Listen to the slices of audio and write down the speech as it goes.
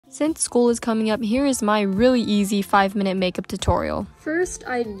Since school is coming up, here is my really easy 5-minute makeup tutorial. First,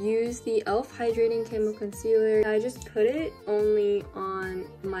 I use the e.l.f. Hydrating Camo Concealer. I just put it only on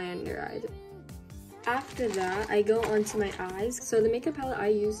my under eyes. After that, I go onto my eyes. So the makeup palette I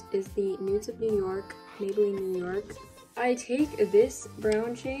use is the Nudes of New York, Maybelline New York. I take this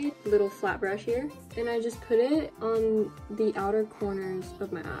brown shade, little flat brush here, and I just put it on the outer corners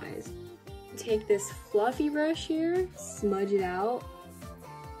of my eyes. Take this fluffy brush here, smudge it out.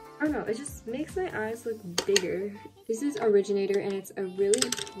 I don't know, it just makes my eyes look bigger. This is Originator and it's a really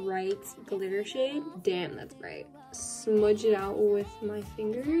bright glitter shade. Damn, that's bright. Smudge it out with my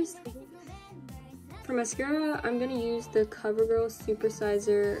fingers. For mascara, I'm gonna use the CoverGirl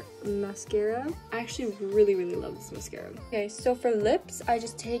Supersizer mascara. I actually really love this mascara. Okay, so for lips, I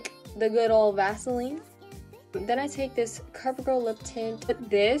just take the good old Vaseline. Then I take this CoverGirl lip tint, put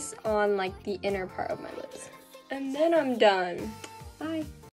this on like the inner part of my lips. And then I'm done. Bye.